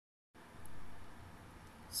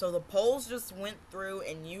So the polls just went through,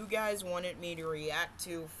 and you guys wanted me to react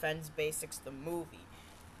to Fens Basics the movie.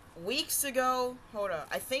 Weeks ago, hold on,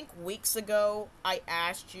 I think weeks ago, I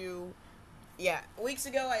asked you, weeks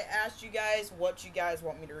ago I asked you guys what you guys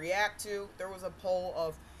want me to react to. There was a poll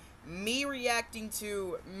of me reacting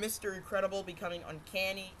to Mr. Incredible becoming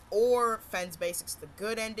uncanny, or Fens Basics the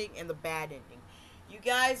good ending and the bad ending. You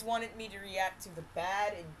guys wanted me to react to the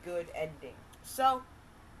bad and good ending. So,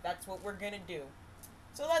 that's what we're gonna do.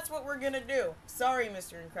 Sorry,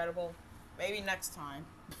 Mr. Incredible. Maybe next time.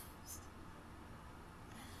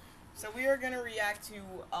 So we are gonna react to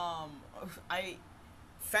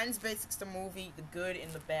Fens Basics the movie, the good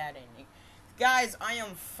and the bad ending. Guys, I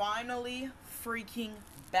am finally freaking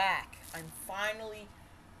back. I'm finally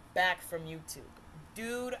back from YouTube.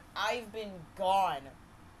 Dude, I've been gone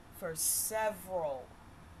for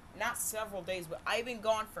not several days, but I've been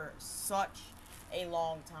gone for such a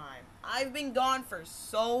long time. I've been gone for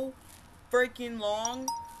so freaking long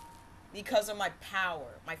because of my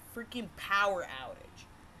freaking power outage.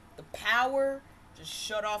 The power just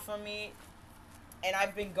shut off on me, and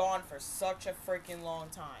I've been gone for such a freaking long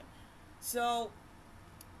time. So,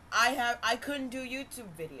 I couldn't do YouTube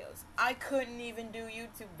videos. I couldn't even do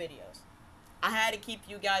YouTube videos. I had to keep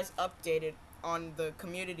you guys updated on the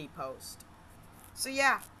community post. So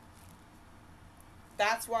yeah,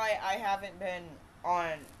 that's why I haven't been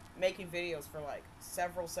on making videos for like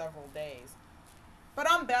several days. But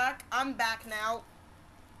I'm back. I'm back now.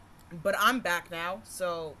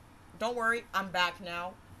 So don't worry, I'm back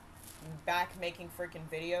now. I'm back making freaking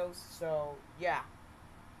videos. So yeah,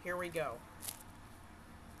 here we go.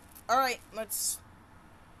 Alright, let's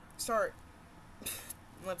start.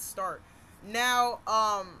 Let's start. Now,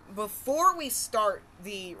 before we start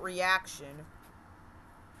the reaction,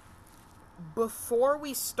 before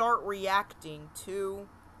we start reacting to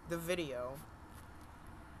the video,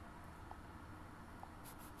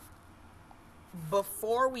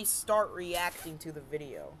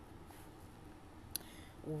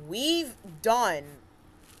 we've done,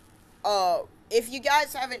 if you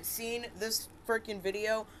guys haven't seen this freaking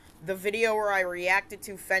video, the video where I reacted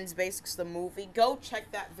to Fens Basics the movie, go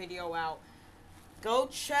check that video out. It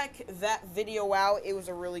was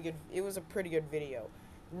a pretty good video.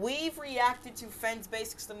 We've reacted to Fens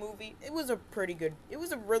Basics the movie. It was a really good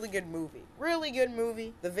movie. Really good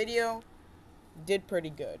movie. The video did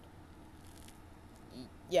pretty good.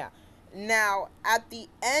 Yeah. Now, at the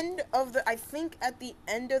end of the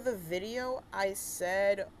video, I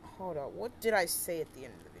said, hold on, what did I say at the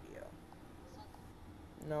end of the video?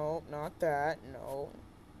 No, not that, no.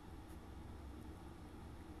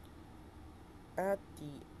 At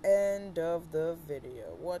the end of the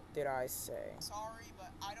video, what did I say? Sorry,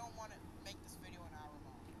 but I don't want to make this video an hour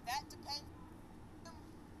long. That depends.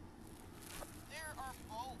 There are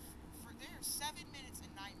both. There's 7 minutes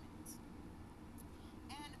and 9 minutes.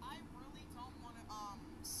 And I really don't want to,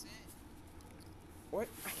 sit. What?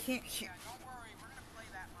 I can't hear. Yeah, don't worry. We're going to play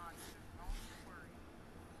that mod soon. Don't you worry.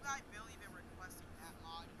 You guys Billy been requesting that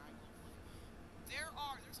mod, and I will play.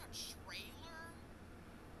 There's a trailer.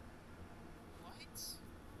 What?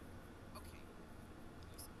 Okay.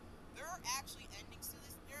 Listen. There are actually endings to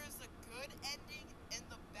this. There is a good ending and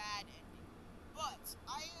the bad ending. But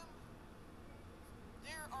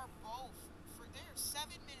there are both. There's 7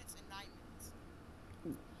 minutes and 9 minutes.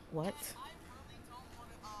 What? And I really don't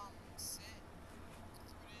want to, sit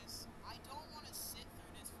through this. I don't want to sit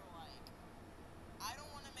through this for I don't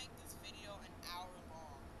want to make this video an hour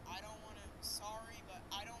long. Sorry, but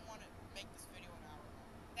I don't want to make this video an hour long.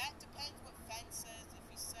 That depends what Fen says. If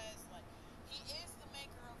he says, he is the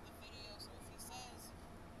maker of the video, so if he says,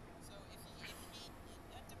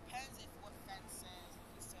 that depends what Fen says.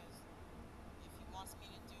 If he wants me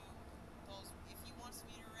to do if he wants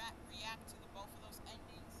me to react to both of those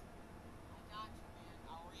endings, I got you, man.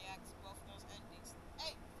 I'll react to both of those endings.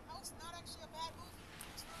 Hey, that was not actually a bad movie.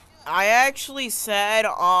 It's really good. I actually said,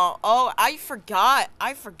 I forgot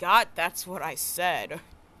that's what I said.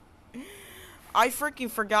 I freaking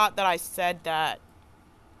forgot that I said that.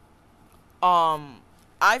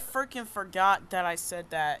 I freaking forgot that I said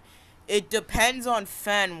that. It depends on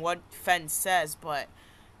what Fen says, but,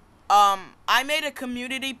 I made a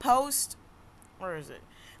community post. Where is it?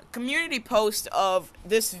 A community post of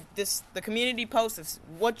the community post of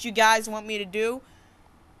what you guys want me to do.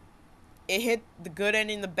 It hit the good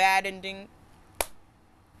ending, the bad ending.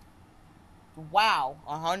 Wow,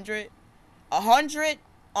 100. 100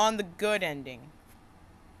 on the good ending.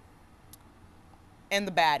 And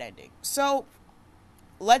the bad ending. So,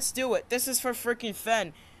 let's do it. This is for freaking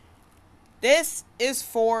Fen. This is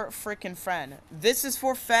for freaking Fen. This is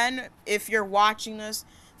for Fen. If you're watching this,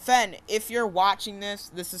 Fen, if you're watching this,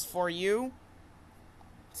 this is for you.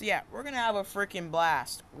 So yeah, we're gonna have a freaking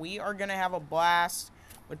blast. We are gonna have a blast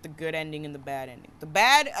with the good ending and the bad ending. The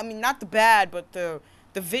bad, I mean, not the bad, but the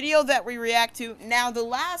video that we react to. Now, the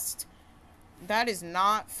last, that is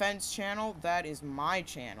not Fen's channel. That is my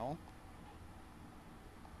channel.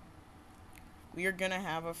 We are gonna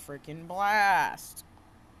have a freaking blast.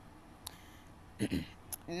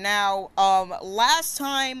 Now, last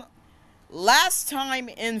time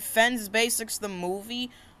in Fen's Basics, the movie,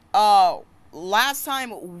 last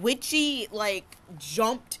time Witchy, like,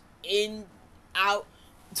 jumped out,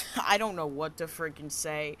 I don't know what to freaking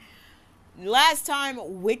say. Last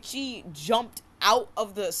time, Witchy jumped out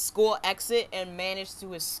of the school exit and managed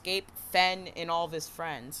to escape Fen and all of his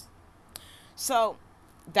friends. So,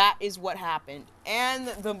 that is what happened. And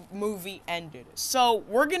the movie ended. So,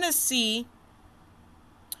 we're gonna see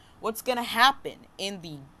what's gonna happen in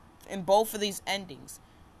both of these endings.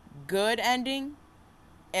 Good ending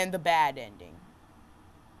and the bad ending.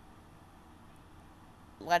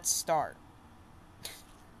 Let's start.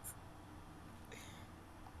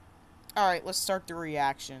 Alright, let's start the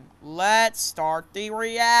reaction.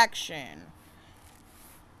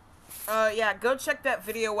 Yeah, go check that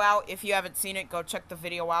video out. If you haven't seen it, go check the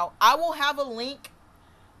video out. I will have a link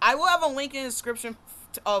in the description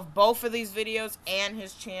of both of these videos and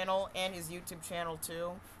his channel and his YouTube channel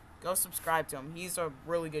too. Go subscribe to him. He's a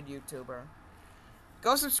really good YouTuber.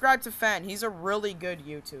 Go subscribe to Fen. He's a really good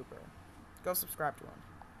YouTuber. Go subscribe to him.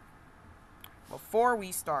 Before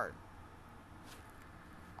we start,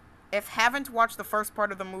 if haven't watched the first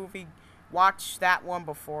part of the movie, watch that one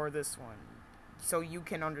before this one, so you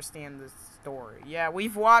can understand the story. Yeah,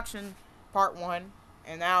 we've watched in part 1,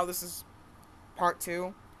 and now this is part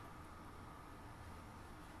 2.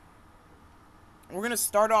 We're gonna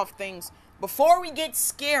start off things, before we get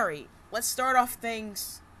scary, let's start off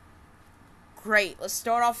things great. Let's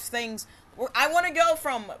start off things, I want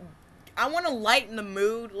to lighten the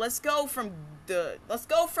mood. Let's go from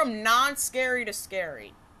non-scary to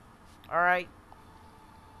scary. Alright.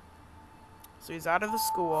 So he's out of the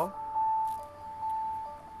school.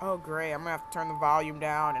 Oh, great. I'm gonna have to turn the volume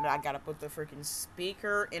down, and I gotta put the freaking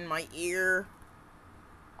speaker in my ear.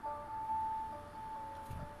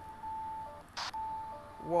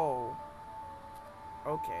 Whoa.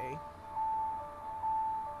 Okay.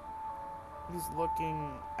 He's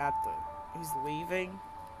looking at he's leaving.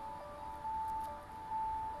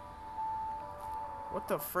 What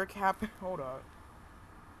the frick happened? Hold up.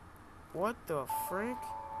 What the frick?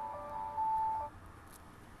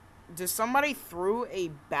 Did somebody threw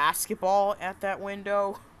a basketball at that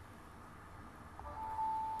window?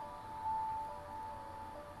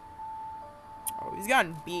 Oh, he's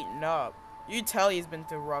gotten beaten up. You can tell he's been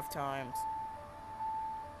through rough times.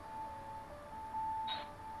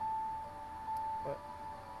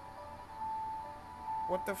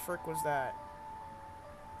 What the frick was that?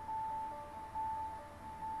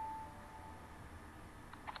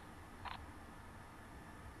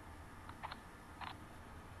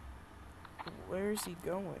 Where is he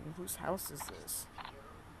going? Whose house is this?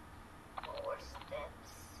 More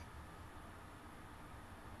steps.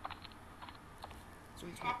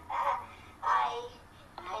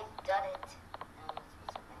 I've done it.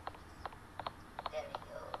 There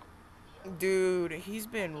we go. Dude, he's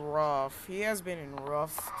been rough. He has been in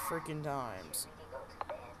rough freaking times.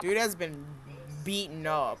 Dude has been beaten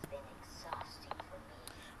up.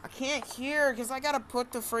 I can't hear because I gotta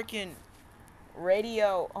put the freaking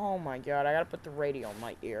radio. Oh my god, I gotta put the radio in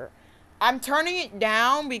my ear. I'm turning it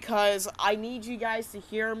down because I need you guys to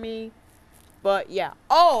hear me. But yeah.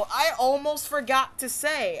 Oh, I almost forgot to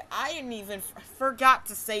say. I didn't even forgot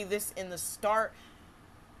to say this in the start.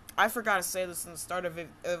 I forgot to say this in the start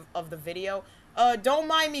of the video. Don't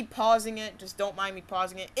mind me pausing it. Just don't mind me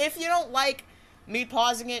pausing it. If you don't like me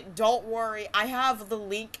pausing it, don't worry. I have the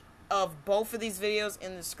link of both of these videos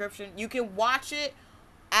in the description. You can watch it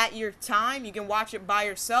at your time. You can watch it by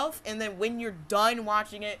yourself. And then when you're done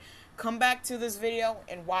watching it, come back to this video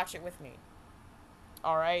and watch it with me.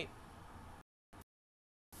 Alright?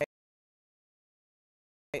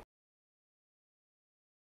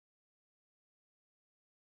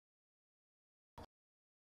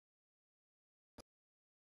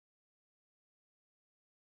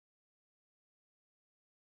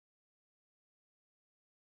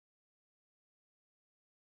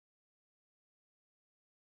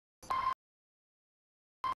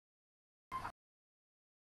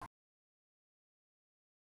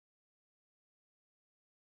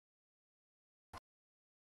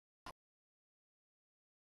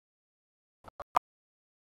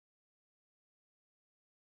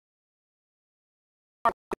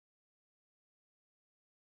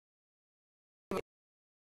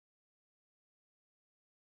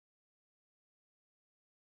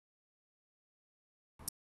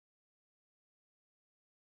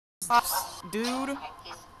 Dude. Wait,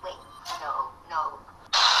 no.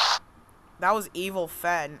 That was Evil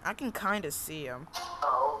Fen. I can kind of see him.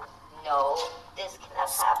 No. This cannot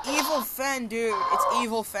happen. Evil Fen, dude. It's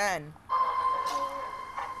Evil Fen.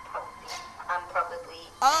 I'm probably.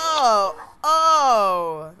 Oh,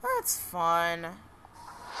 that's fun.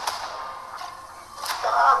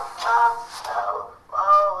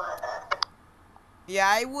 Yeah,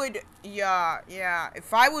 I would. Yeah.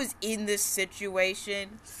 If I was in this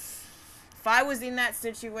situation, I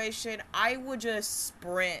would just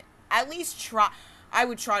sprint. At least try. I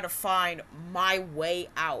would try to find my way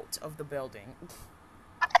out of the building.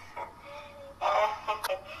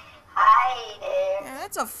 Hi there. Yeah,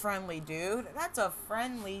 that's a friendly dude. What is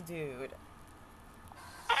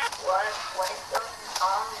going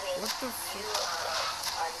on with What the you?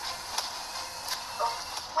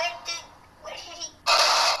 Where did he?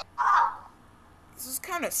 This is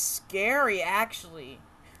kind of scary, actually.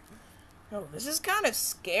 No, this is kind of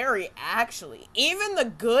scary, actually. Even the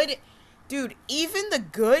good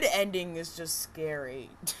ending is just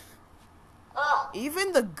scary.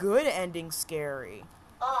 Even the good ending's scary.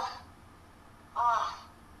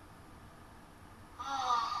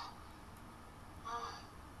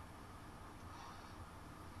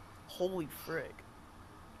 Holy frick.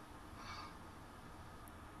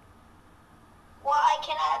 Why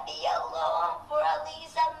can I be alone for at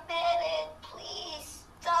least a minute? Please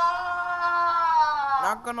stop.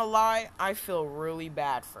 Not gonna lie, I feel really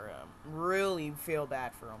bad for him. Really feel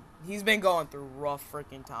bad for him. He's been going through rough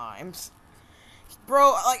freaking times.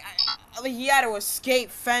 Bro, like, he had to escape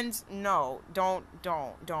fence. No, don't.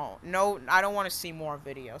 No, I don't want to see more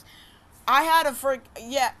videos. I had a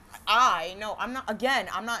I'm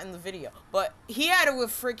not in the video. But he had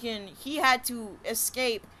to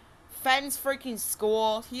escape Fen's freaking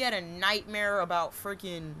school. He had a nightmare about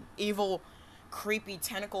freaking evil, creepy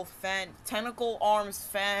tentacle arms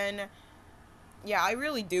Fen. Yeah, I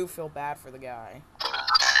really do feel bad for the guy.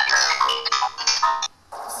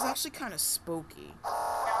 This is actually kind of spooky. No,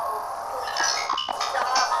 please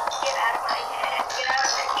stop. Get out of my head. Get out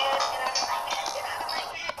of my head. Get out of my head. Get out of my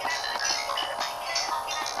head. Get out of my head. Get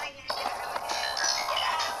out of my head. Get out of my head. Get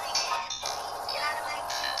out of my head. Get out of my head.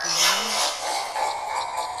 Get out of my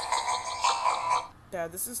head. Yeah,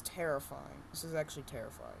 this is terrifying. This is actually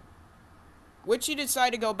terrifying. Would she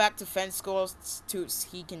decide to go back to Fence School so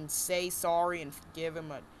he can say sorry and give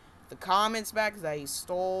him the comments back that he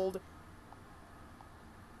stole?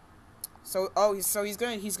 So he's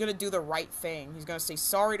gonna do the right thing. He's gonna say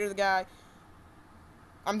sorry to the guy.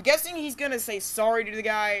 I'm guessing he's gonna say sorry to the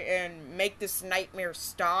guy and make this nightmare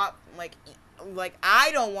stop. Like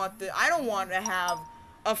I don't want to have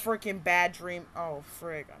a freaking bad dream. Oh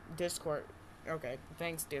frick, Discord. Okay,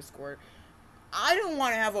 thanks Discord. I don't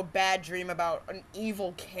want to have a bad dream about an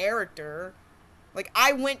evil character. Like,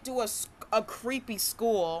 I went to a creepy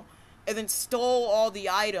school and then stole all the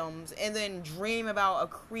items and then dream about a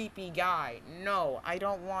creepy guy. No, I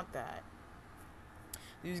don't want that.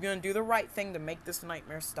 He's gonna do the right thing to make this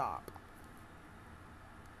nightmare stop.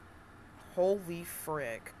 Holy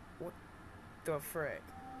frick. What the frick?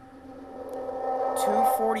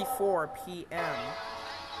 2:44 p.m.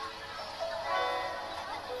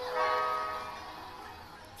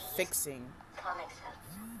 Fixing. Comics have.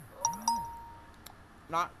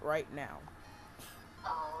 Not right now.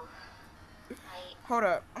 Oh. Hold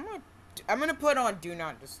up. I'm gonna put on Do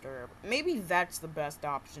Not Disturb. Maybe that's the best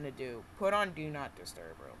option to do. Put on Do Not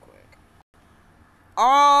Disturb real quick.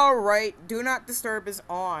 Alright, Do Not Disturb is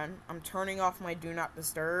on. I'm turning off my Do Not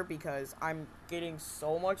Disturb because I'm getting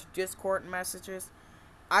so much Discord messages.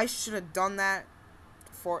 I should have done that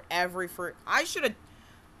for I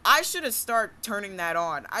should have started turning that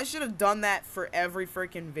on. I should have done that for every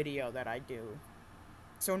freaking video that I do.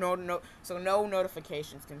 So no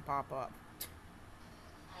notifications can pop up.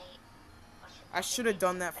 I should have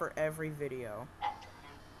done that for every video.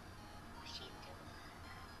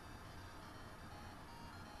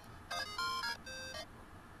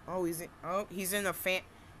 Oh, he's in a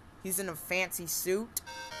fancy suit.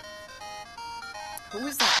 Who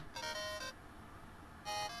is that?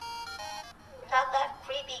 Not that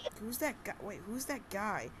creepy. Who's that guy? Wait, who's that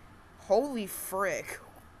guy? Holy frick.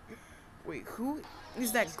 Wait, who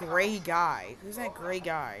is that gray guy? Who's that gray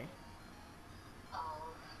guy?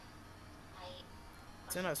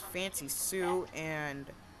 It's in a fancy suit and...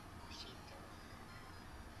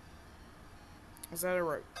 Is that a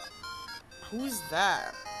right? Who's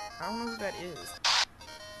that? I don't know who that is.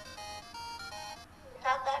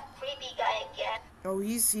 Not that creepy guy again. Oh,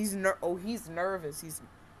 he's nervous.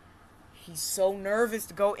 He's so nervous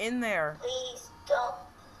to go in there. Please don't.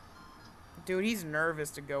 Dude, he's nervous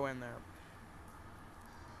to go in there.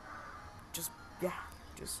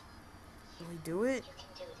 Just really do it. You can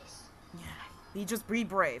do this. Yeah, just be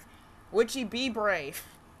brave. Witchy, be brave.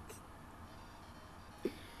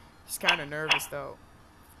 He's kind of nervous though.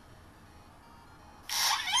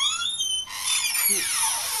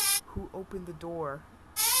 Who opened the door?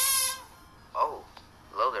 Oh,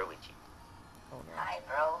 hello there, Witchy. Oh no. Hi,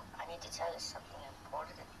 bro. I need to tell you something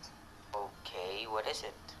important. Okay, what is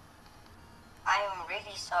it? I am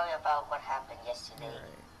really sorry about what happened yesterday.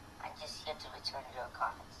 Alright. I'm just here to return your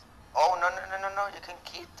comments. Oh, no, you can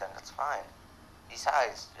keep them, that's fine.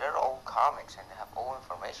 Besides, they're old comics and they have old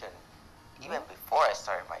information even before I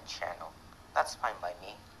started my channel. That's fine by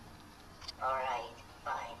me. Alright,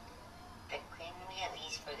 fine. But can we at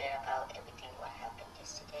least forget about everything what happened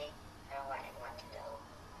yesterday? I don't want anyone to know.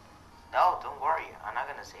 No, don't worry, I'm not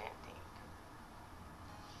gonna say anything.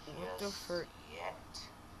 What the frick? Yet.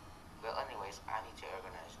 Well, anyways, I need to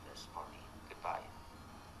organize this party. Goodbye.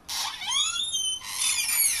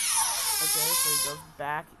 Okay, so he goes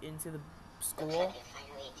back into the Looks school. like you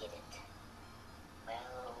finally did it.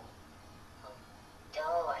 Well,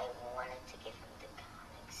 although I wanted to give him the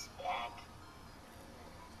comics back,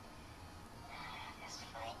 that's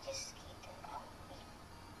fine, just keep them on me.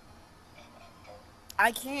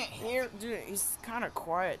 I can't hear, dude. He's kind of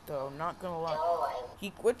quiet though. Not gonna lie.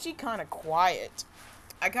 Witchy kind of quiet.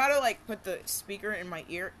 I gotta like put the speaker in my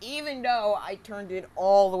ear, even though I turned it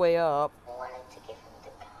all the way up. I wanted to give him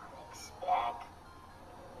the comics back.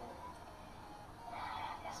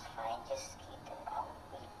 That's fine, just keep them on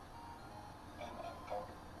me. And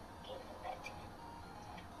give them back to me.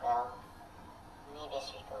 Well, maybe I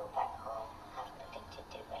should go back home. I have nothing to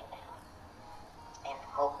do right now. And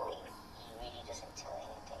hopefully, he really doesn't tell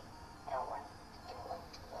anything. I don't want to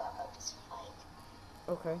know about this fight.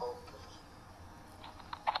 Okay. Hopefully.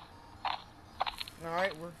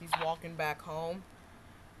 Alright, he's walking back home.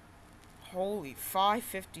 Holy,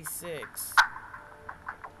 5:56.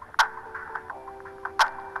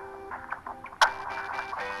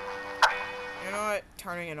 You know what?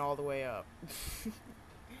 Turning it all the way up.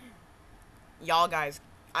 Y'all guys,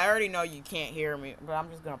 I already know you can't hear me, but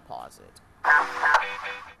I'm just gonna pause it. Man,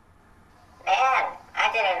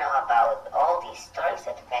 I didn't know about all these stories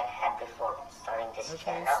that Ben had before starting this Okay,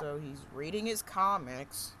 channel. so he's reading his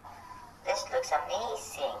comics. This looks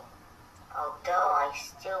amazing. Although I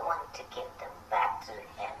still want to give them back to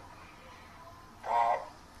him. But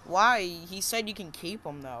Why? He said you can keep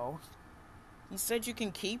them, though. He said you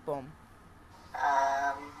can keep them.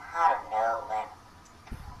 I don't know, man.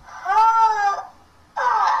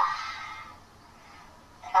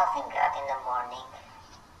 I'll think that in the morning.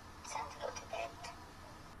 It's time to go to bed.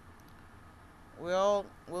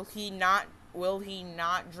 Will he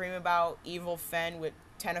not dream about evil Fen with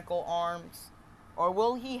tentacle arms? Or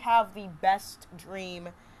will he have the best dream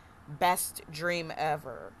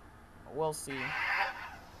ever? We'll see.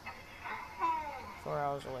 4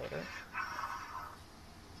 hours later.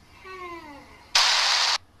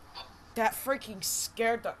 That freaking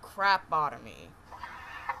scared the crap out of me.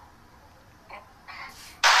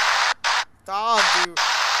 Oh, dude.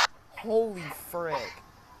 Holy frick.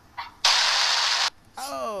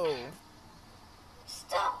 Oh.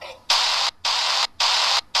 Stop it.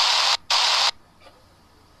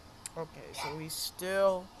 Okay, so he's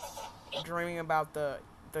still dreaming about the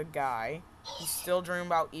guy. He's still dreaming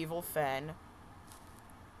about evil Fen.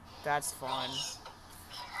 That's fun.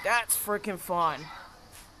 That's freaking fun.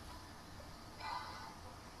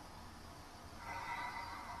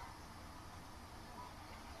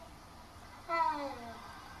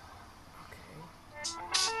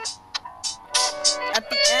 At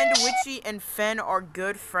the end, Witchy and Fen are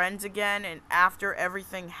good friends again, and after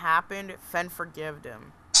everything happened, Fen forgave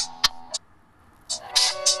him.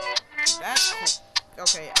 That's cool.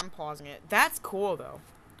 Okay, I'm pausing it. That's cool, though.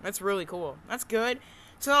 That's really cool. That's good.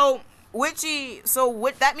 So, Witchy,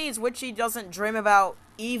 that means Witchy doesn't dream about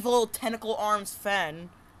evil tentacle arms Fen.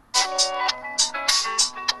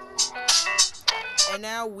 And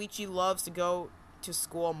now Witchy loves to go to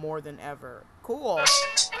school more than ever. Cool.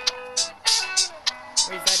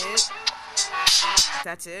 Wait, is that it?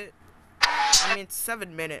 That's it? I mean, it's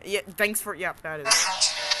 7 minutes. Yeah, thanks for, yeah, that is it.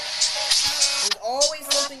 There's always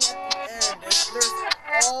something at the end. There's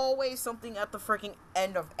always something at the freaking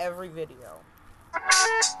end of every video.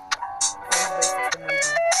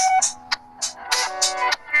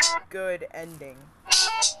 Good ending.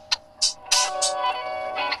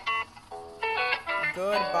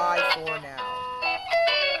 Goodbye for now.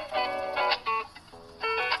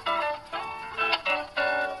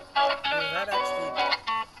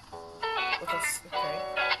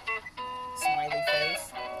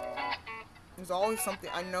 There's always something.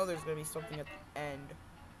 I know there's gonna be something at the end.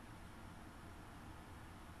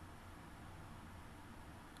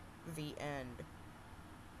 The end.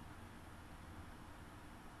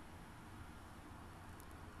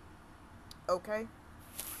 Okay.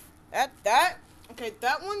 Okay,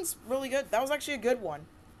 that one's really good. That was actually a good one.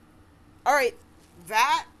 Alright,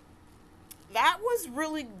 that was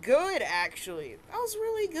really good, actually. That was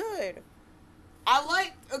really good.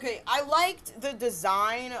 I liked the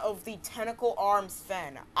design of the tentacle arms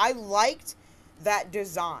Fen. I liked that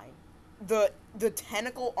design. The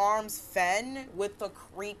tentacle arms Fen with the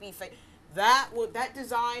creepy face. That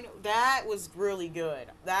design, that was really good.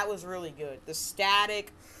 That was really good. The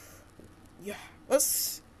static. Yeah,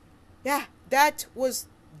 that was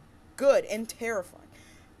good and terrifying.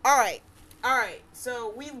 Alright,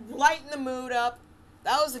 so we lighten the mood up.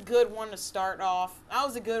 That was a good one to start off.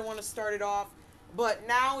 But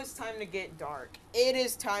now it's time to get dark. It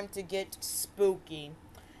is time to get spooky.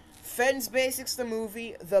 Fen's Basics, the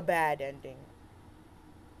movie, the bad ending.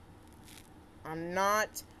 I'm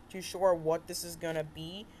not too sure what this is gonna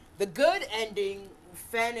be. The good ending,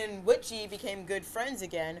 Fen and Witchy became good friends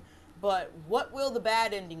again. But what will the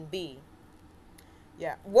bad ending be?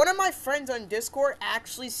 Yeah, one of my friends on Discord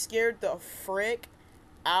actually scared the frick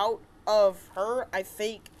out of her. I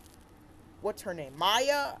think, what's her name?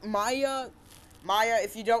 Maya,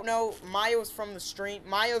 if you don't know, Maya was from the stream.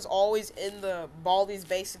 Maya's always in the Baldi's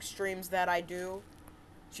Basic streams that I do.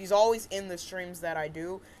 She's always in the streams that I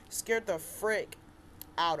do. Scared the frick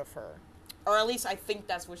out of her. Or at least I think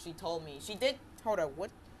that's what she told me. She did, hold on, what?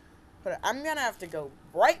 I'm gonna have to go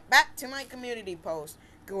right back to my community post.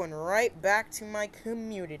 Going right back to my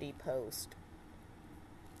community post.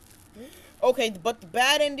 Okay, but the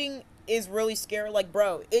bad ending is really scary. Like,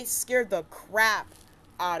 bro, it scared the crap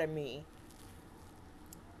out of me.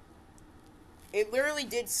 It literally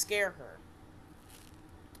did scare her.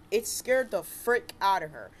 It scared the frick out of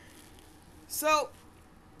her. So,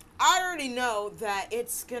 I already know that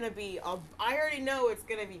it's gonna be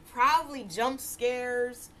probably jump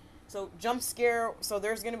scares. So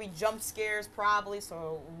there's gonna be jump scares probably,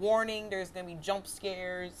 so warning, there's gonna be jump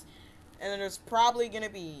scares, and then there's probably gonna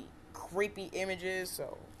be creepy images,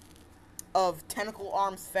 of tentacle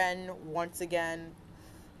arms Fen once again.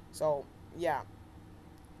 So, yeah,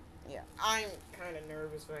 I'm kind of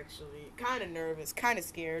nervous, actually, kind of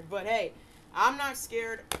scared, but hey, I'm not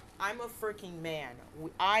scared, I'm a freaking man,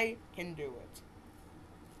 I can do it.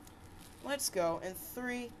 Let's go, in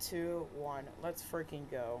 3, 2, 1, let's freaking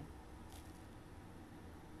go.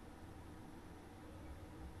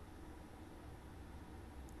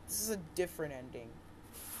 This is a different ending.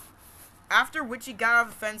 After Witchy got out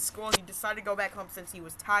of the Fen's school, he decided to go back home since he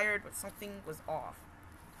was tired, but something was off.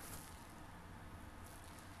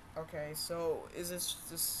 Okay, so is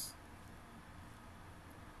this...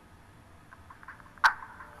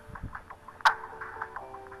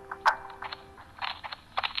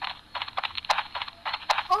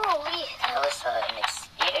 Holy, that was an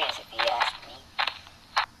experience if you ask me.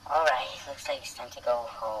 Alright, looks like it's time to go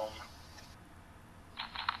home.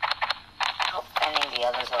 I hope Ben and the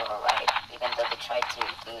others are alright, even though they tried to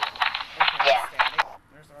do... Okay, Yeah. Static.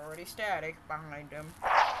 There's already static behind him.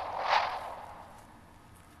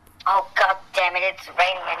 Oh god damn it, it's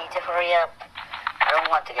raining, I need to hurry up. I don't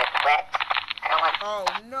want to get wet. I don't want... Oh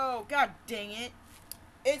no, god dang it.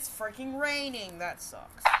 It's freaking raining, that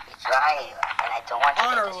sucks. It's dry, and I don't want to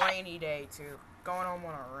On get a the rainy day, too. Going home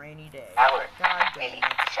on a rainy day. shower. God dang Really, it.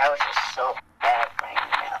 the showers are so bad right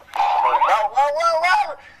now.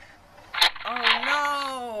 Whoa! Oh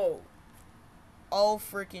no! Oh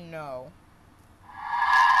freaking no. I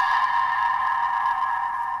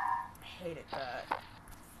hated that.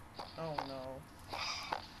 Oh no.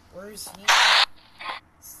 Where's he at?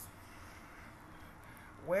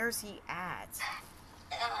 Where's he at?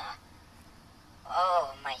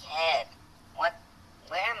 Oh, my head. What?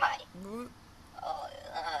 Where am I? Hmm? Oh,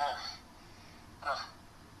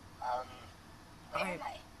 where am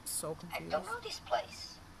I? So I confused. don't know this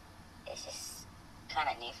place. It's just kind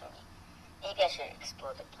of new for me. Maybe I should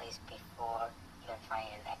explore the place before even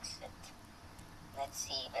finding an exit. Let's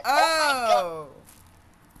see. But Oh!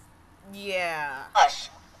 Yeah. my gosh!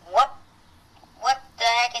 What the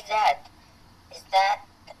heck is that? Is that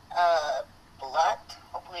blood?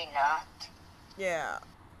 Hopefully not. Yeah.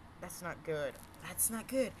 That's not good. That's not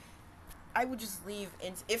good. I would just leave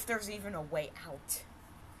if there's even a way out.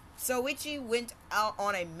 So Witchy went out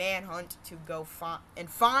on a manhunt to go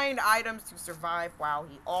find items to survive while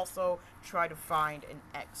he also tried to find an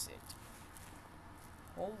exit.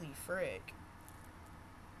 Holy frick.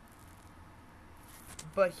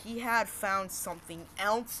 but he had found something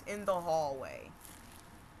else in the hallway.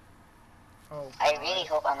 Oh, God. I really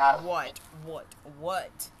hope I'm not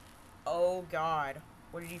What? Oh, God.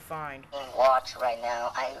 What did he find? being watched right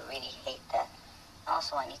now. I really hate that.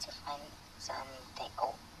 Also, I need to find something.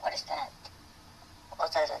 Oh, what is that?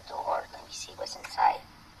 What's at the door? Let me see what's inside.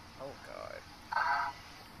 Oh, God. Um,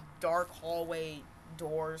 Dark hallway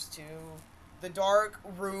doors, too. The dark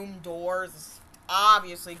room doors is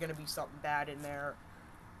obviously gonna be something bad in there.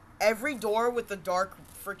 Every door with the dark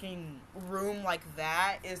freaking room like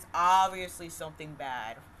that is obviously something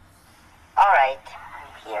bad. alright,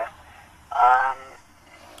 I'm here.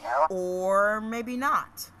 No Or maybe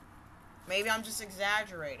not. Maybe I'm just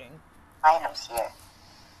exaggerating. items here.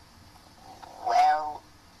 Well,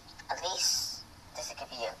 at least this could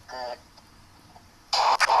be a good...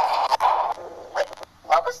 Wait,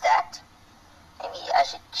 what was that? Maybe I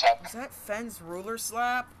should check. Is that Fenn's ruler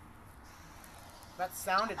slap? That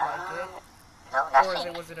sounded like it. No, Or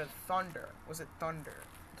nothing. was it a thunder? Was it thunder?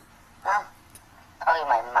 Huh? Probably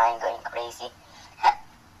my mind going crazy.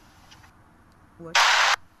 What?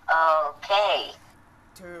 Okay.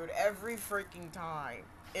 Dude, every freaking time.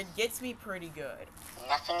 It gets me pretty good.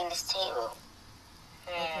 Nothing in this table.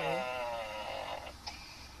 Okay.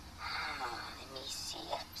 Let me see.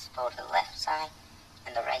 I suppose the left side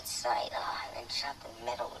and the right side. And then shot the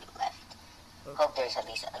middle left. Okay. Hope there's at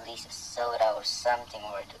least a soda or something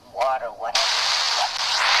or water, whatever.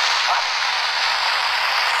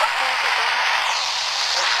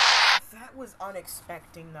 That was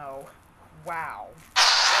unexpected, though. Wow.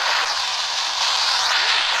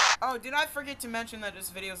 Oh, did I forget to mention that this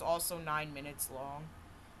video is also 9 minutes long?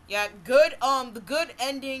 Yeah, good, the good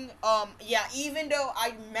ending, yeah, even though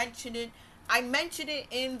I mentioned it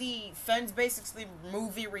in the Fenn's Basically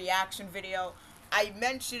movie reaction video. I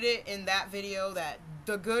mentioned it in that video that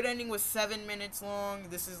the good ending was 7 minutes long.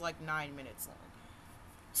 This is like 9 minutes long.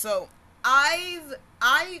 So, I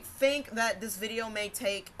think that this video may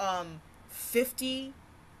take, 50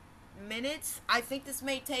 minutes. I think this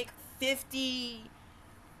may take 50...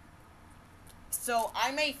 So,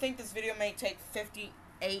 I may think this video may take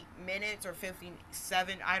 58 minutes or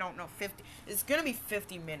 57, I don't know, 50. It's gonna be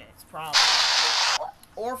 50 minutes, probably.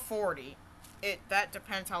 Or 40. That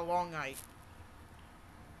depends how long I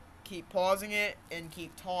keep pausing it and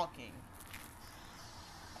keep talking.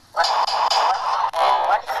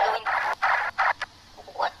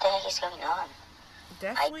 What the heck is going on?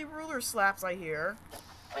 Definitely ruler slaps, I hear.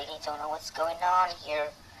 Really don't know what's going on here.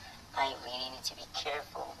 I really need to be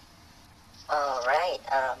careful. Alright,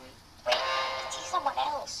 wait, I see someone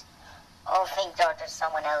else. Oh, thank God there's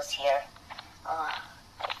someone else here. Oh,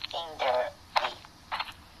 I think wait,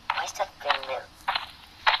 why is that green milk?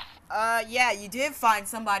 Yeah, you did find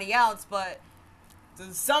somebody else, but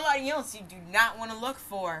there's somebody else you do not want to look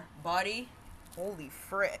for, buddy. Holy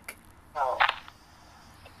frick. No,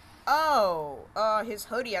 Oh, his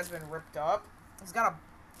hoodie has been ripped up. He's got a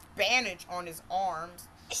bandage on his arms.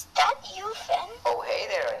 is that you, Fen? Oh, hey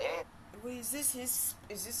there, dude. Wait, is this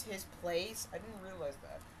his place? I didn't realize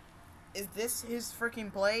that. Is this his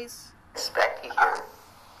freaking place? It's Becky here.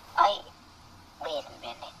 Wait a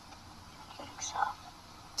minute. I think so.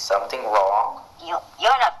 Something wrong? You're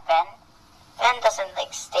not Fen. Fen doesn't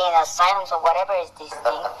stay in asylums or whatever is this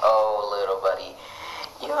thing. Oh, little buddy.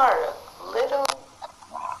 You are a little...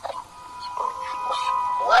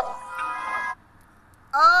 What?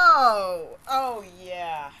 Oh,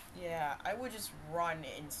 yeah. I would just run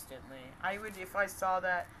instantly. I would, if I saw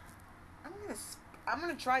that, I'm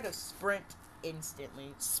gonna try to sprint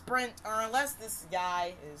instantly. Sprint, or unless this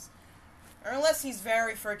guy is, or unless he's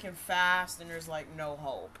very freaking fast and there's no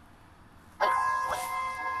hope. What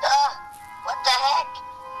the heck?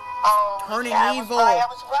 Oh, Turning yeah, evil. I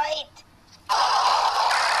was right.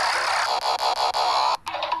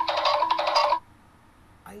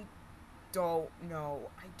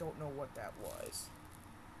 I don't know what that was.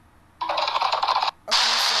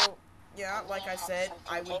 Okay, so, yeah, like I said,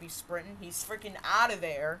 I would be sprinting. He's freaking out of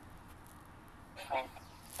there. Fen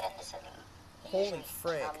is Holy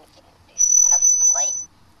frick. This kind of place.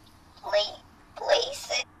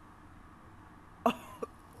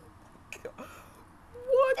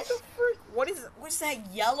 What the frick? What's that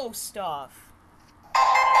yellow stuff?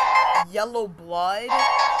 Yellow blood?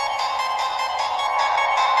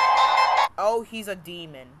 Oh, he's a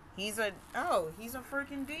demon. He's a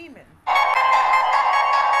freaking demon.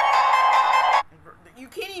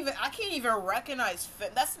 I can't even recognize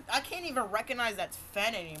Fen. I can't even recognize that's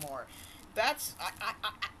Fen anymore.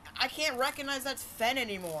 I can't recognize that's Fen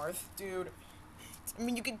anymore, dude. I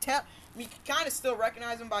mean, you can tell, you can kind of still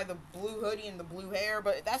recognize him by the blue hoodie and the blue hair,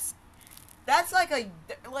 but That's like a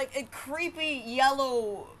creepy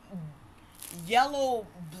yellow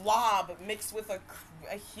blob mixed with a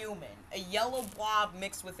human. A yellow blob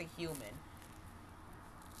mixed with a human.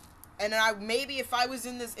 And maybe if I was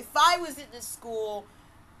in this school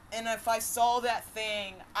and if I saw that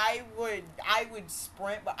thing, I would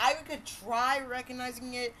sprint, but I could try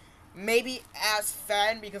recognizing it maybe as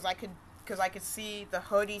Fen because I could see the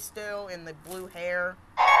hoodie still and the blue hair.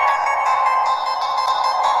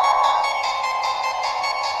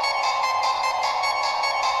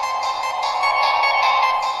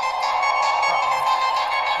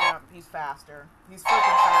 Yeah, he's faster. He's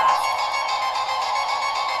freaking fast.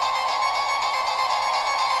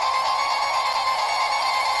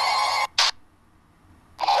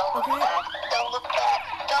 Okay. Don't look back.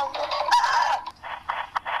 Don't look back.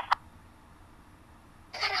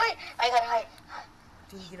 I got high.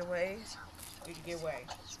 Did he get away? Did he get away?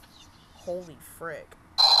 Holy frick.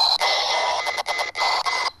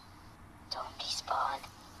 Don't respawn.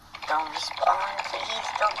 Don't respawn, please.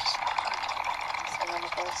 Don't respawn. Someone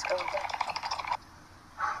is going to go there.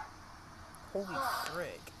 Holy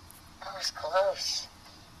frick. That was close.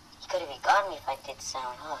 He could have got me if I did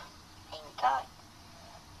sound, huh? Thank God.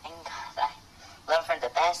 Thank God. I learned from the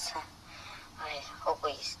best. I hope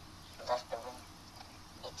he's left the room.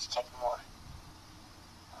 Need to check more.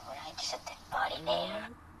 Alright, there's a dead body there.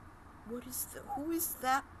 Who is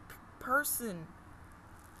that person?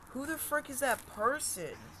 Who the frick is that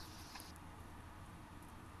person?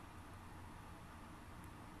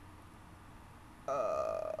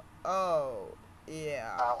 Oh,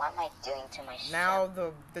 yeah. What am I doing to my Now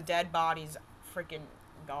the dead body's freaking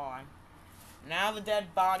gone. Now the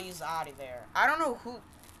dead body's out of there. I don't know who.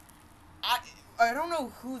 I don't know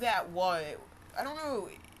who that was. I don't know.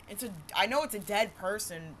 I know it's a dead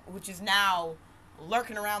person, which is now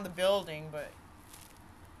lurking around the building, but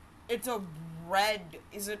it's a red.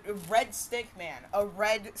 Is it a red stick man? A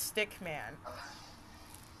red stick man.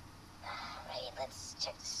 Right, let's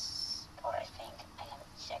check this door, I think. I gotta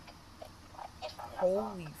check if I'm not wrong.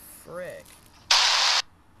 Holy frick.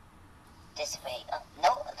 This way.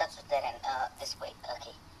 No, that's a dead end. This way.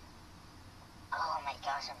 Okay. Oh my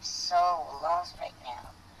gosh, I'm so lost right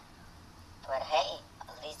now. But hey,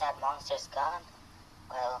 at least that monster's gone.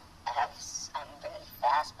 Well, I'm really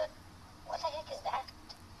fast, but what the heck is that?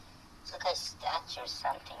 It's like a statue or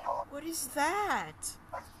something, or What is that?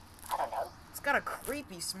 I don't know. It's got a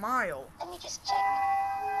creepy smile. Let me just check.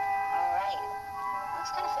 Alright.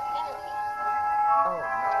 Looks kind of familiar to me. Oh no.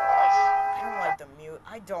 I don't like the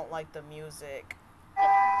I don't like the music.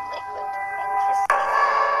 Liquid. Interesting.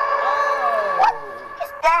 Oh. What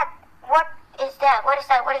is that? What is that? What is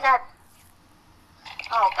that? What is that?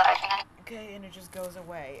 Oh gosh. Okay, and it just goes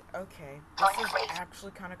away. Okay. Going This is crazy.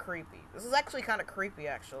 actually kind of creepy. This is actually kind of creepy,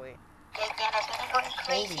 actually. Okay, again, I think I'm going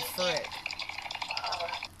crazy. Holy frick.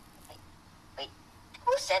 Wait.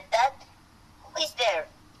 Who said that? Who is there?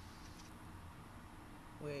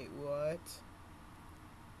 Wait, what?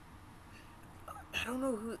 I don't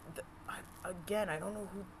know who. Again, I don't know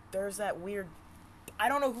who. There's that weird. I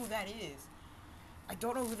don't know who that is. I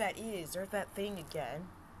don't know who that is. There's that thing again.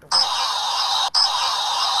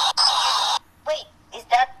 Wait, is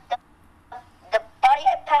that the body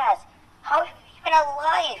I passed? How are you even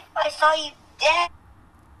alive? I saw you dead.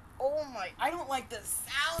 Oh my. I don't like the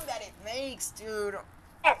sound that it makes, dude.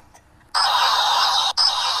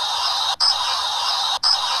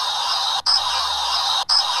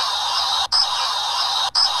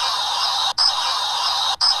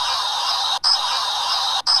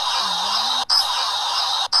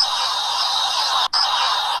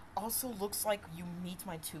 Also looks like you meet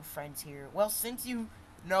my two friends here. Well, since you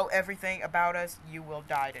know everything about us, you will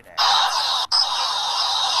die today.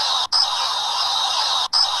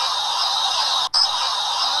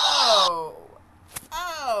 Oh.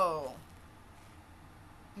 Oh.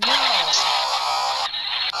 No.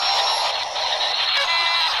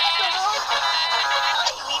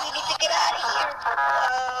 We need to get out of here.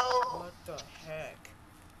 Oh. What the heck?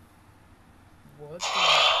 What the...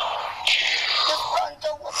 Just run,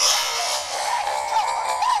 don't look back.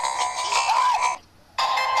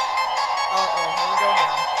 Uh-oh, here we go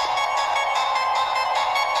now.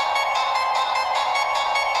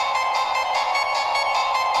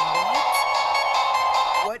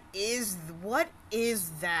 What is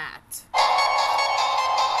that?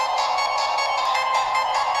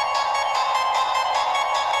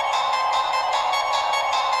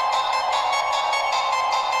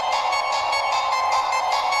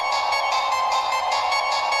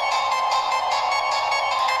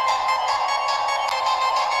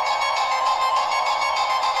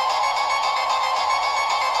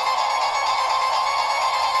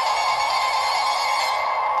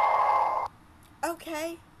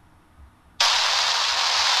 Okay.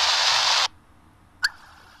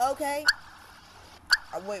 Okay.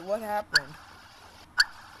 Wait, what happened?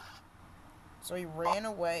 So he ran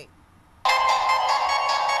away. Oh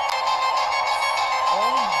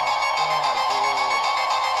my god, dude.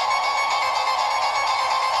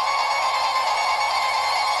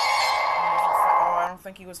 Oh, I don't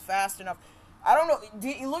think he was fast enough. I don't know.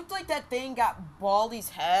 It looked like that thing got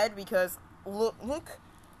Baldi's head because look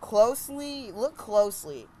closely. Look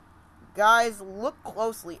closely. Guys, look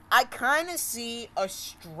closely. I kind of see a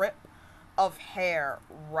strip of hair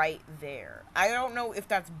right there. I don't know if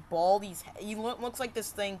that's Baldi's head. He looks like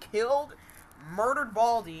this thing killed, murdered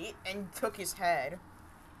Baldi, and took his head.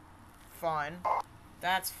 Fun.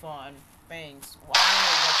 That's fun. Thanks. Well,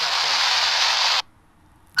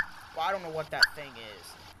 I don't know what that thing is.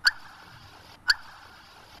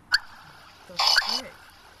 The frick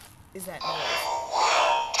is that noise?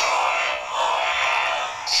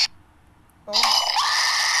 Oh.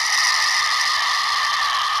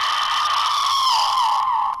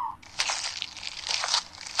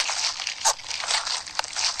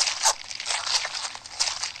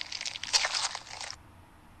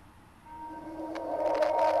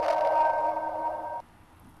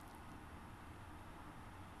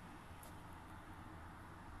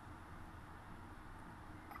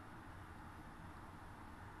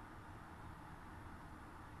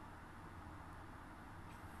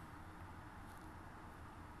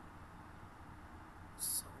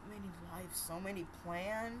 So many lives, so many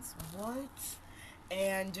plans, what?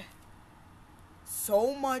 And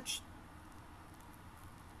so much.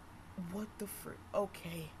 What the frick?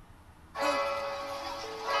 Okay.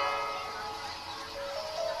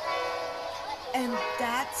 And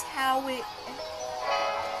that's how it.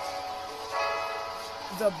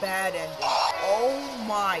 The bad ending. Oh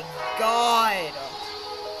my god.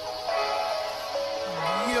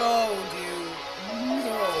 Yo, dude.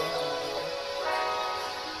 No.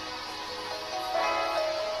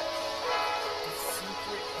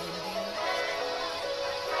 Secret ending.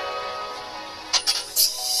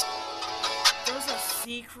 There's a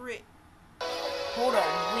secret. Hold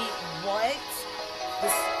on, wait, what?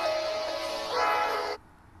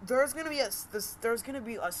 There's gonna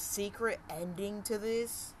be a secret ending to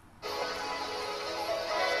this.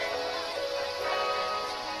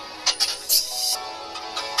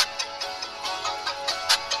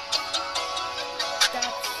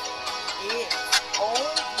 That's it. Oh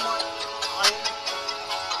my.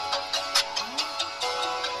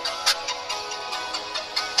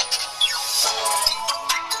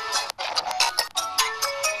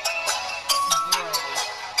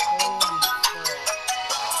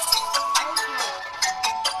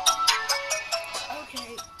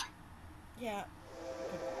 Okay. Yeah.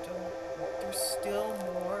 But there's still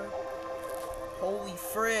more. Holy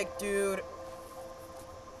frick, dude.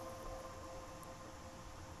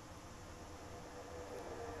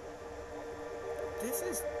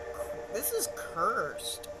 This is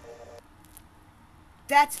cursed.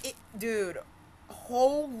 That's it, dude.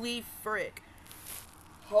 Holy frick.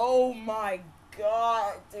 Oh my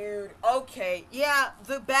god, dude. Okay, yeah,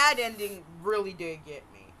 the bad ending really did get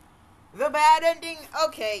me. The bad ending,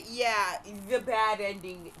 okay, yeah, the bad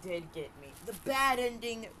ending did get me. The bad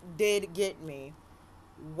ending did get me.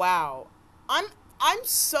 Wow. I'm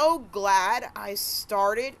so glad I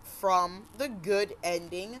started from the good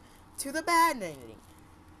ending to the bad ending.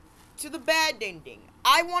 To the bad ending.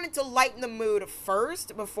 I wanted to lighten the mood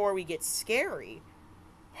first before we get scary.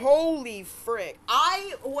 Holy frick.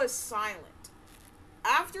 I was silent.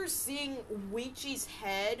 After seeing Weechi's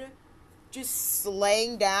head just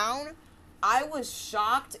laying down, I was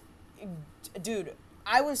shocked. Dude,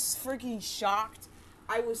 I was freaking shocked.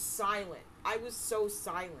 I was silent. I was so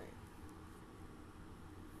silent.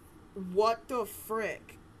 What the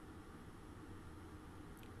frick?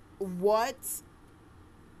 What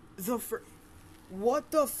the frick?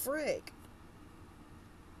 What the frick?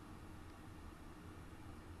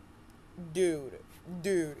 Dude,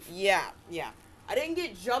 yeah. I didn't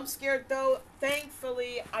get jump scared though.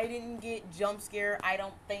 Thankfully, I didn't get jump scared. I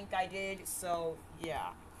don't think I did, so yeah.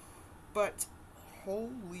 But,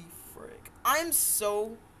 holy frick. I'm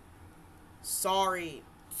so sorry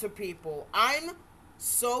to people. I'm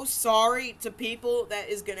so sorry to people that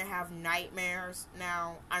is gonna have nightmares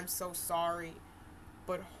now. I'm so sorry.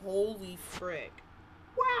 But holy frick.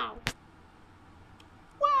 Wow.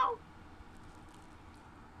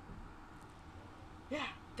 Yeah,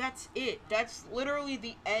 that's it. That's literally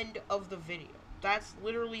the end of the video. That's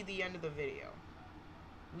literally the end of the video.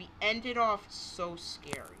 We ended off so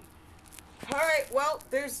scary. Alright, well,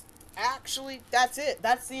 there's actually, that's it.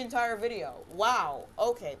 That's the entire video. Wow.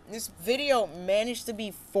 Okay, this video managed to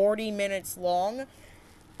be 40 minutes long.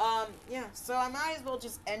 Yeah, so I might as well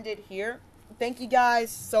just end it here. Thank you guys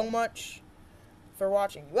so much for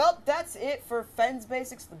watching. Well, that's it for Fens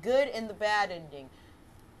Basics, the good and the bad ending.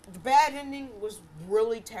 The bad ending was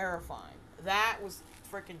really terrifying. That was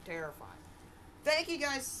freaking terrifying. Thank you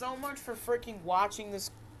guys so much for freaking watching this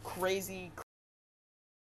crazy...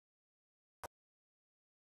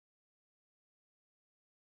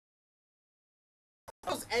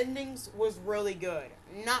 Those endings was really good.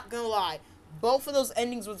 Not gonna lie. Both of those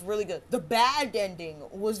endings was really good. The bad ending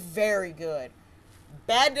was very good.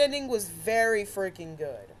 Bad ending was very freaking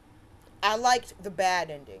good. I liked the bad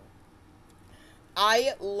ending.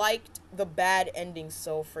 I liked the bad ending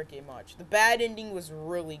so freaking much. The bad ending was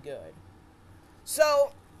really good.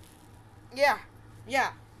 So, yeah.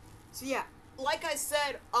 So, yeah. Like I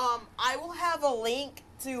said, I will have a link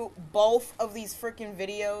to both of these freaking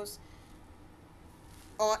videos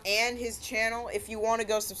and his channel. If you want to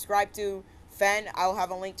go subscribe to Fen, I'll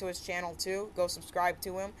have a link to his channel too. Go subscribe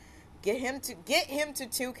to him. Get him to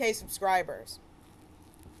 2K subscribers.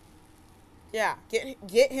 Yeah,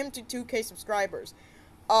 get him to 2K subscribers.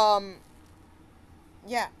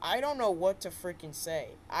 Yeah, I don't know what to freaking say.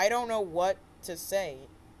 I don't know what to say.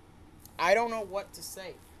 Wow, I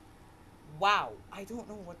don't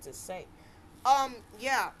know what to say.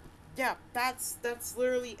 Yeah, that's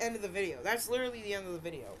literally end of the video. That's literally the end of the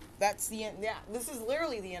video. That's the end. Yeah, this is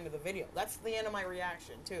literally the end of the video. That's the end of my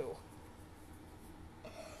reaction too.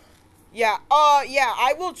 Yeah, yeah,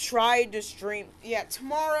 I will try to stream. Yeah,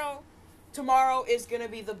 tomorrow is gonna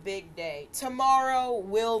be the big day. Tomorrow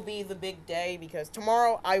will be the big day because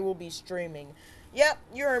tomorrow I will be streaming. Yep,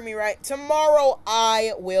 you heard me right. Tomorrow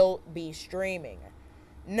I will be streaming.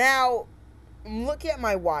 Now, look at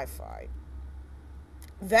my Wi-Fi.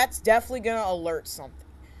 That's definitely gonna alert something.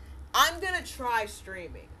 I'm gonna try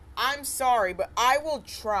streaming. I'm sorry, but I will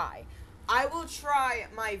try. I will try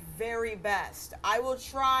my very best. I will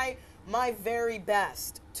try my very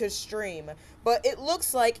best to stream. But it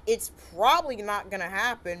looks like it's probably not gonna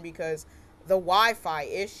happen because the Wi-Fi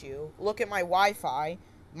issue. Look at my Wi-Fi.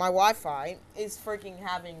 My Wi-Fi is freaking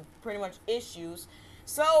having pretty much issues.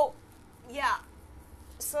 So, yeah.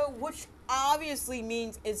 So, which obviously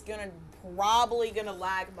means it's probably gonna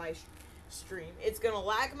lag my stream. It's gonna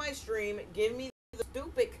lag my stream, give me the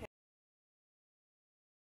stupid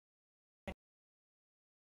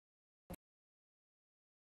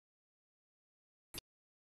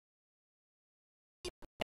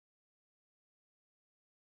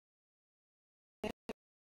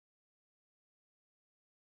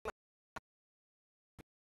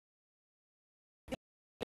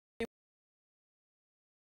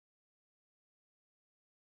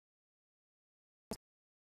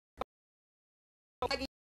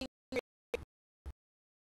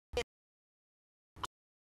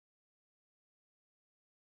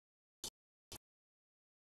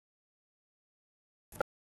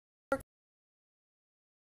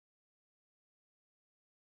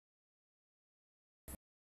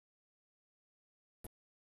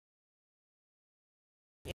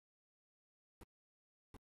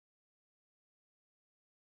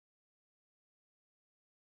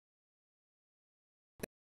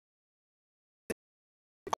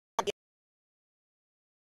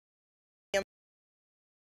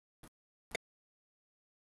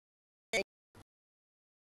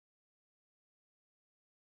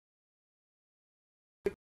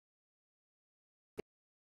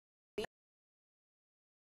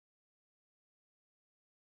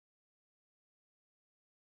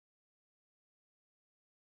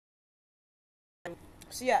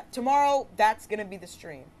So yeah, tomorrow that's gonna be the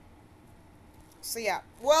stream. So yeah,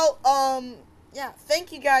 well, yeah,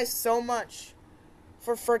 thank you guys so much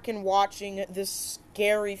for freaking watching this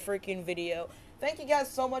scary freaking video. Thank you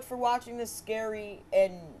guys so much for watching this scary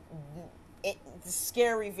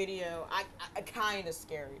video. I kind of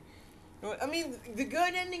scary. I mean, the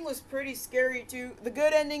good ending was pretty scary too. The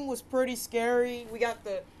good ending was pretty scary. We got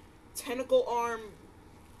the tentacle arm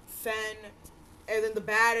Fen, and then the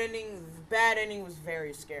bad ending was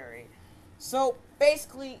very scary. So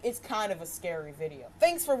basically, it's kind of a scary video.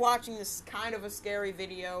 Thanks for watching this kind of a scary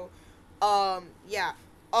video. Yeah.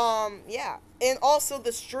 Yeah. And also,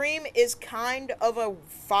 the stream is kind of a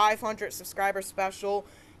 500 subscriber special.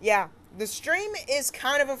 Yeah, the stream is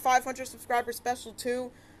kind of a 500 subscriber special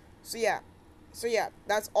too. So yeah,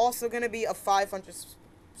 that's also gonna be a 500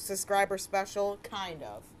 subscriber special, kind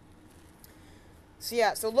of. So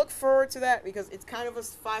yeah, so look forward to that because it's kind of a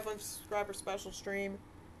 500 subscriber special stream.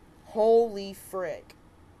 Holy frick.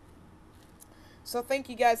 So thank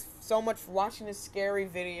you guys so much for watching this scary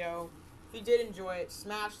video. If you did enjoy it,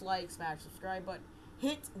 smash like, smash subscribe button,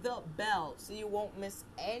 hit the bell so you won't miss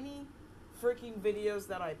any freaking videos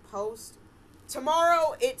that I post.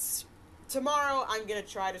 Tomorrow I'm gonna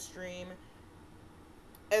try to stream,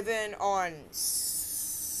 and then on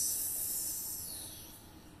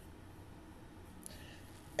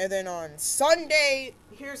Sunday,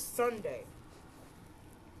 here's Sunday.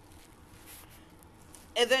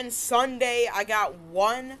 And then Sunday, I got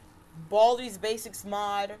one Baldi's Basics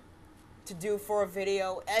mod to do for a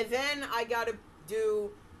video. And then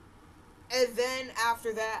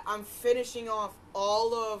after that, I'm finishing off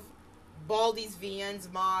all of Baldi's VN's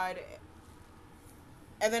mod.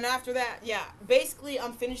 And then after that, yeah, basically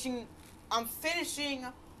I'm finishing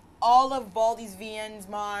all of Baldi's VN's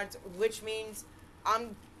mods, which means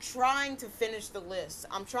I'm trying to finish the list.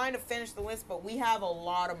 But we have a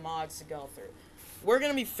lot of mods to go through. We're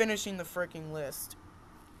gonna be finishing the freaking list.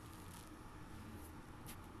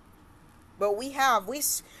 But we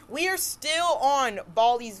are still on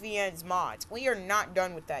Baldi's VN's mods. We are not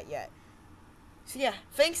done with that yet. So yeah,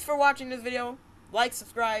 thanks for watching this video. Like,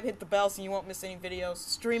 subscribe, hit the bell so you won't miss any videos.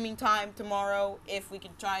 Streaming time tomorrow, if we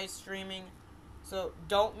can try streaming. So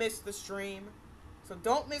don't miss the stream.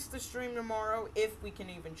 Tomorrow, if we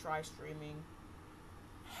can even try streaming.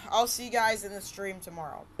 I'll see you guys in the stream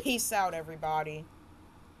tomorrow. Peace out, everybody.